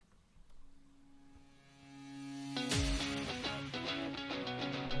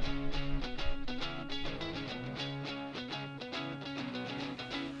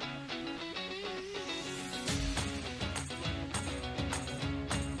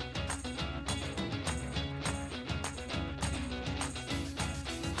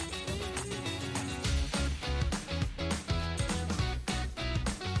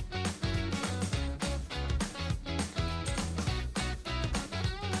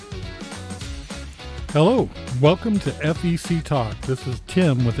Hello, welcome to FECTALK. This is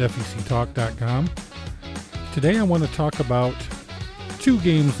Tim with FECTalk.com. Today I want to talk about two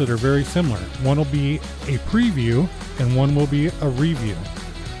games that are very similar. One will be a preview and one will be a review.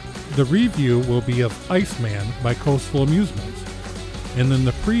 The review will be of Iceman by Coastal Amusements, and then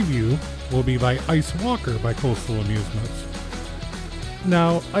the preview will be by Ice Walker by Coastal Amusements.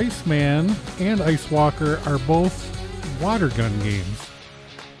 Now, Iceman and Ice Walker are both water gun games,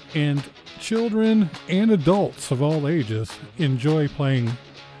 and children and adults of all ages enjoy playing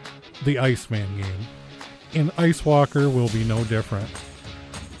the Iceman game, and Ice Walker will be no different.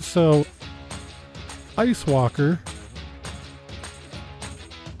 So, Ice Walker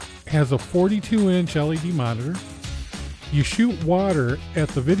has a 42-inch LED monitor. You shoot water at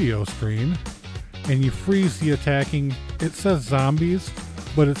the video screen, and you freeze the attacking, it says zombies,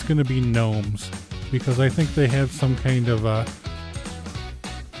 but it's going to be gnomes, because I think they have some kind of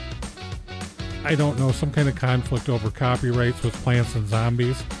some kind of conflict over copyrights with Plants and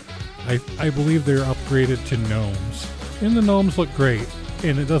Zombies. I believe they're upgraded to gnomes. And the gnomes look great,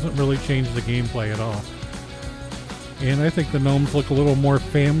 and it doesn't really change the gameplay at all. And I think the gnomes look a little more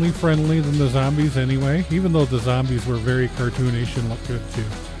family-friendly than the zombies anyway, even though the zombies were very cartoonish and look good too.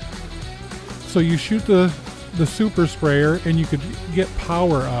 So you shoot the super sprayer, and you could get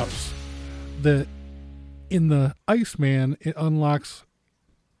power-ups that in the Iceman, it unlocks,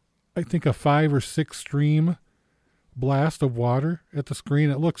 I think, a 5 or 6 stream blast of water at the screen.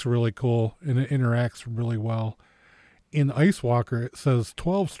 It looks really cool, and it interacts really well. In Ice Walker, it says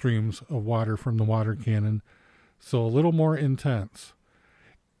 12 streams of water from the water cannon, so a little more intense.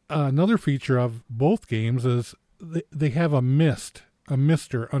 Another feature of both games is they have a mister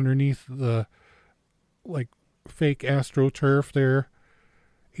underneath the fake AstroTurf there,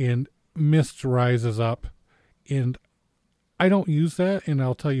 and mist rises up, and I don't use that, and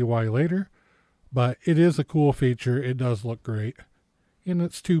I'll tell you why later, but it is a cool feature. It does look great, and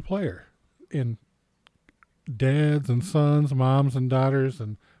it's 2-player, and dads and sons, moms and daughters,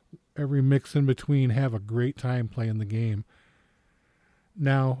 and every mix in between have a great time playing the game.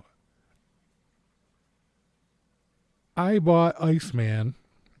 Now, I bought Iceman,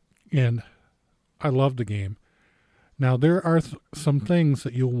 and I love the game. Now, there are some things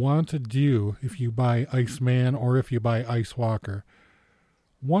that you'll want to do if you buy Iceman or if you buy Ice Walker.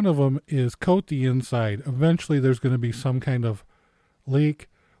 One of them is coat the inside. Eventually, there's going to be some kind of leak.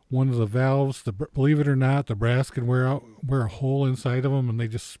 One of the valves, believe it or not, the brass can wear a hole inside of them, and they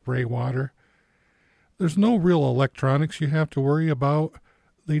just spray water. There's no real electronics you have to worry about.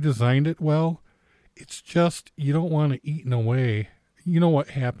 They designed it well. It's just you don't want it eaten away. You know what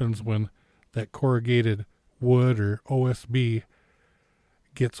happens when that corrugated wood or OSB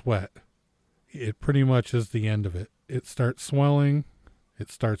gets wet. It pretty much is the end of it. It starts swelling,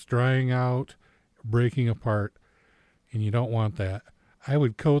 it starts drying out, breaking apart, and you don't want that. I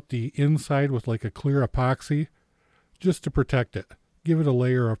would coat the inside with like a clear epoxy just to protect it. Give it a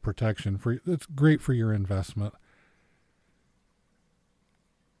layer of protection. It's great for your investment.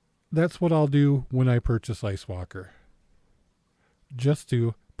 That's what I'll do when I purchase Ice Walker, just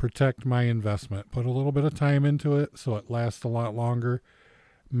to protect my investment. Put a little bit of time into it so it lasts a lot longer,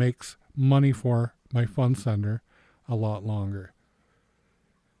 makes money for my fund center a lot longer.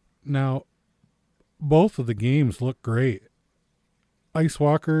 Now, both of the games look great. Ice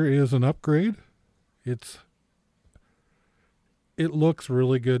Walker is an upgrade. It looks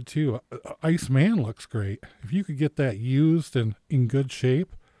really good too. Iceman looks great. If you could get that used and in good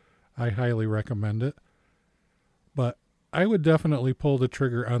shape, I highly recommend it. But I would definitely pull the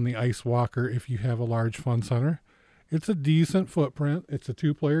trigger on the Ice Walker if you have a large fun center. It's a decent footprint. It's a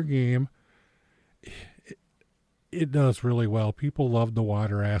 2-player game. It does really well. People love the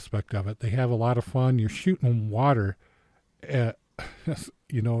water aspect of it. They have a lot of fun. You're shooting water at,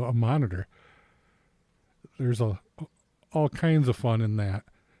 a monitor. There's all kinds of fun in that.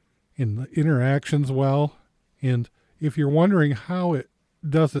 And the interactions well. And if you're wondering how it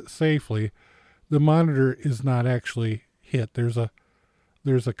does it safely, the monitor is not actually hit. There's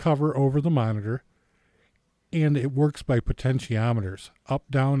a cover over the monitor, and it works by potentiometers, up,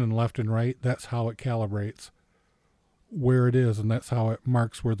 down, and left and right. That's how it calibrates where it is, and that's how it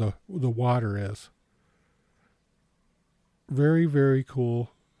marks where the water is. Very, very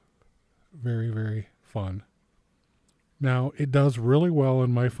cool. Very, very fun. Now, it does really well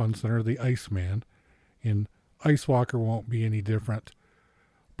in my fun center, the Iceman, and Ice Walker won't be any different.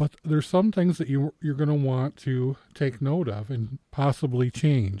 But there's some things that you're going to want to take note of and possibly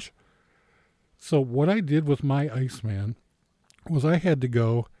change. So what I did with my Iceman was I had to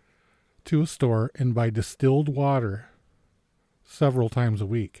go to a store and buy distilled water several times a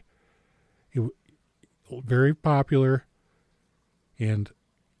week. very popular, and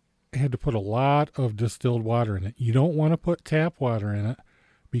had to put a lot of distilled water in it. You don't want to put tap water in it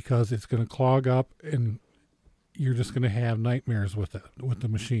because it's going to clog up and you're just going to have nightmares with it, with the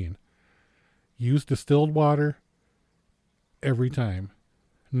machine. Use distilled water every time.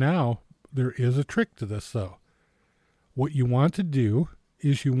 Now, there is a trick to this though. What you want to do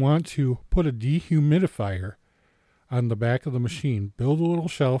is you want to put a dehumidifier on the back of the machine. Build a little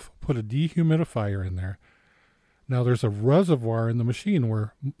shelf, put a dehumidifier in there. Now there's a reservoir in the machine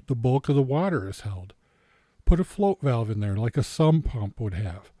where the bulk of the water is held. Put a float valve in there like a sump pump would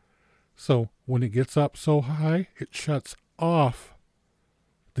have. So when it gets up so high, it shuts off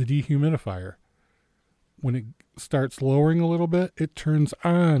the dehumidifier. When it starts lowering a little bit, it turns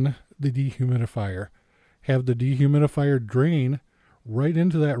on the dehumidifier. Have the dehumidifier drain right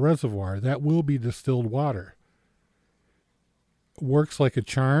into that reservoir. That will be distilled water. Works like a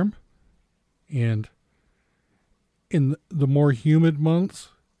charm, and in the more humid months,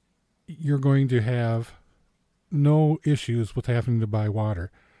 you're going to have no issues with having to buy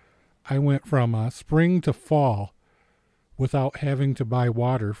water. I went from spring to fall without having to buy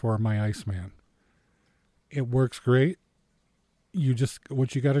water for my Iceman. It works great.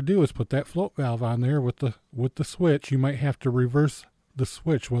 What you got to do is put that float valve on there with the switch. You might have to reverse the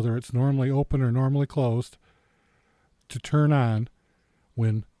switch, whether it's normally open or normally closed, to turn on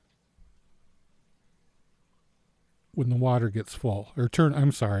when the water gets full, or to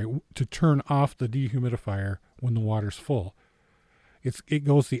turn off the dehumidifier when the water's full. It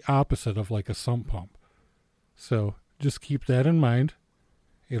goes the opposite of like a sump pump. So just keep that in mind.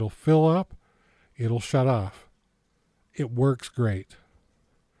 It'll fill up, it'll shut off. It works great.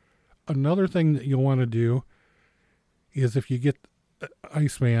 Another thing that you'll want to do is if you get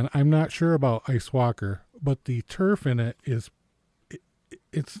Iceman, I'm not sure about Ice Walker, but the turf in it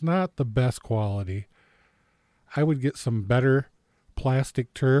it's not the best quality. I would get some better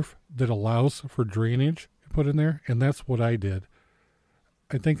plastic turf that allows for drainage put in there, and that's what I did.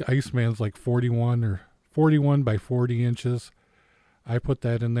 I think Iceman's like 41 by 40 inches. I put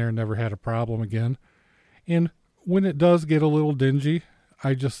that in there and never had a problem again. And when it does get a little dingy,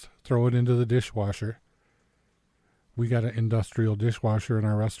 I just throw it into the dishwasher. We got an industrial dishwasher in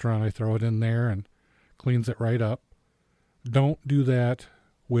our restaurant. I throw it in there and cleans it right up. Don't do that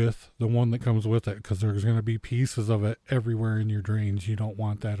with the one that comes with it, because there's going to be pieces of it everywhere in your drains. You don't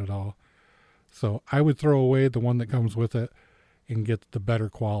want that at all. So I would throw away the one that comes with it and get the better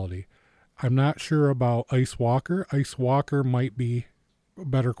quality. I'm not sure about Ice Walker. Ice Walker might be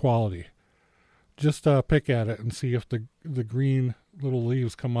better quality. Just pick at it and see if the green little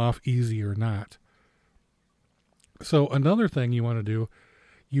leaves come off easy or not. So another thing you want to do,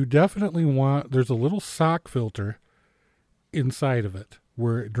 you definitely want, there's a little sock filter inside of it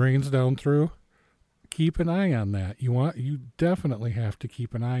where it drains down through. Keep an eye on that. You definitely have to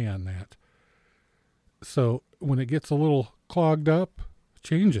keep an eye on that. So when it gets a little clogged up,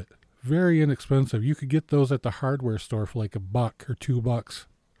 change it. Very inexpensive. You could get those at the hardware store for like $1 or $2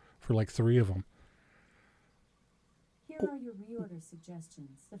 for like 3 of them. Here are your reorder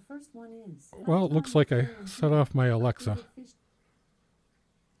suggestions. The first one is... Well, it looks like I set off my Alexa.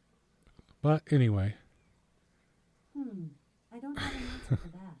 But anyway. I don't have an answer for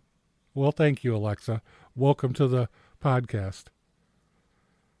that. Well, thank you, Alexa. Welcome to the podcast.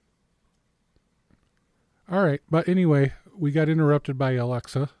 All right, but anyway, we got interrupted by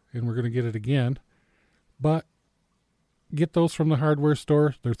Alexa, and we're going to get it again. But get those from the hardware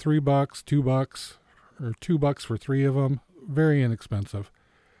store. They're $3, $2, or $2 for 3 of them. Very inexpensive.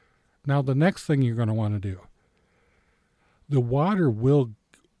 Now, the next thing you're going to want to do, the water will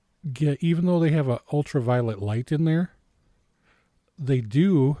get, even though they have an ultraviolet light in there, they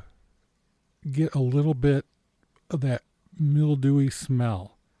do get a little bit of that mildewy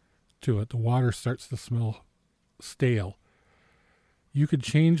smell to it. The water starts to smell stale. You could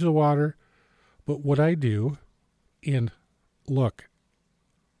change the water, but what I do, and look,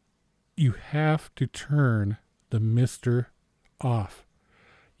 you have to turn the mister off.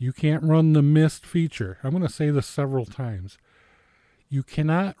 You can't run the mist feature. I'm going to say this several times. You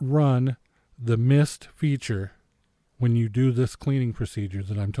cannot run the mist feature when you do this cleaning procedure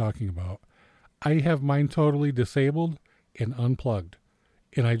that I'm talking about. I have mine totally disabled and unplugged,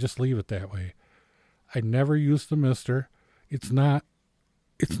 and I just leave it that way. I never use the mister. It's not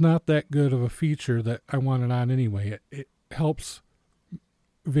that good of a feature that I want it on anyway. It helps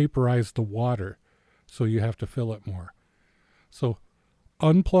vaporize the water, so you have to fill it more. So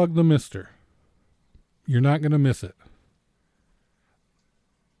unplug the mister. You're not going to miss it.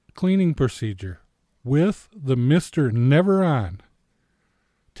 Cleaning procedure with the mister never on.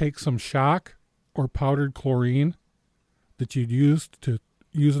 Take some shock or powdered chlorine that you'd use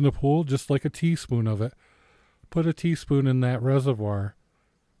in the pool, just like a teaspoon of it. Put a teaspoon in that reservoir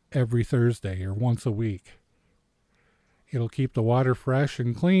every Thursday or once a week. It'll keep the water fresh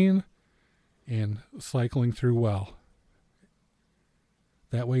and clean and cycling through well.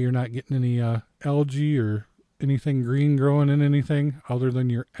 That way you're not getting any algae or anything green growing in anything other than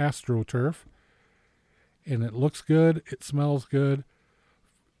your AstroTurf. And it looks good, it smells good,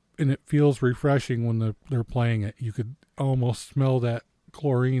 and it feels refreshing when they're playing it. You could almost smell that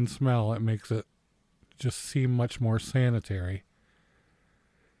chlorine smell. It makes it just seem much more sanitary.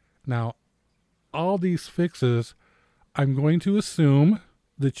 Now, all these fixes, I'm going to assume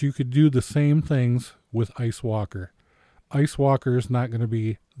that you could do the same things with Ice Walker. Ice Walker is not going to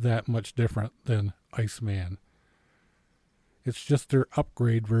be that much different than Iceman. It's just their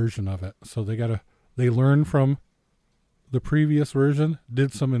upgrade version of it. So they learned from the previous version,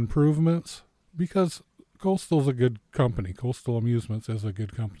 did some improvements, because Coastal's a good company. Coastal Amusements is a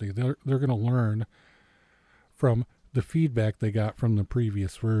good company. They're going to learn from the feedback they got from the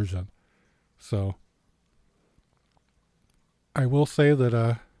previous version. So I will say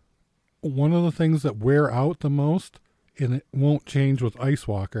that one of the things that wear out the most, and it won't change with Ice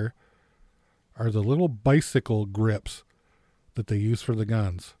Walker, are the little bicycle grips that they use for the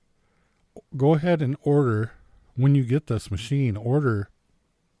guns. Go ahead and order, when you get this machine, order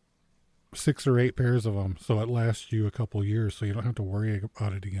 6 or 8 pairs of them so it lasts you a couple years so you don't have to worry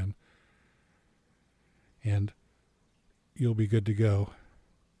about it again. And you'll be good to go.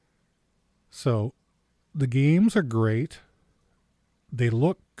 So the games are great. They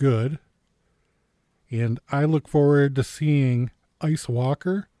look good. And I look forward to seeing Ice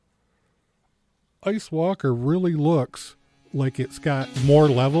Walker. Ice Walker really looks like it's got more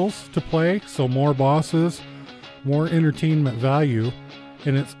levels to play, so more bosses, more entertainment value,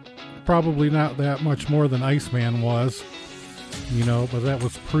 and it's probably not that much more than Iceman was, but that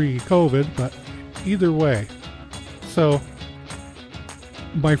was pre-COVID, but either way. So,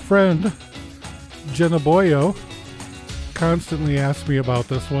 my friend, Jenna Boyo, constantly asks me about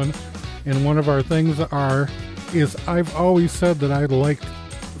this one, and one of our things is I've always said that I'd liked,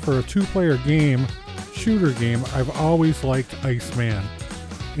 for a 2-player game, shooter game, I've always liked Iceman,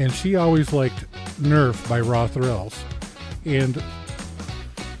 and she always liked Nerf by Raw Thrills. And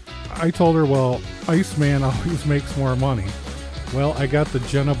I told her, well, Iceman always makes more money. Well, I got the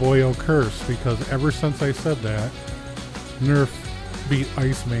Jenna Boyo curse, because ever since I said that, Nerf beat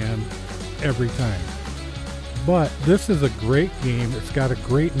Iceman every time. But this is a great game. It's got a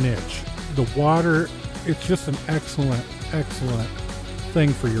great niche. The water, it's just an excellent, excellent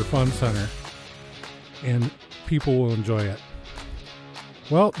thing for your fun center. And people will enjoy it.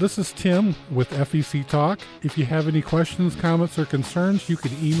 Well, this is Tim with FECTalk. If you have any questions, comments, or concerns, you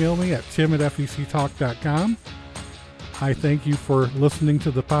can email me at tim@fectalk.com. I thank you for listening to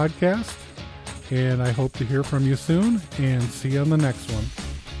the podcast, and I hope to hear from you soon, and see you on the next one.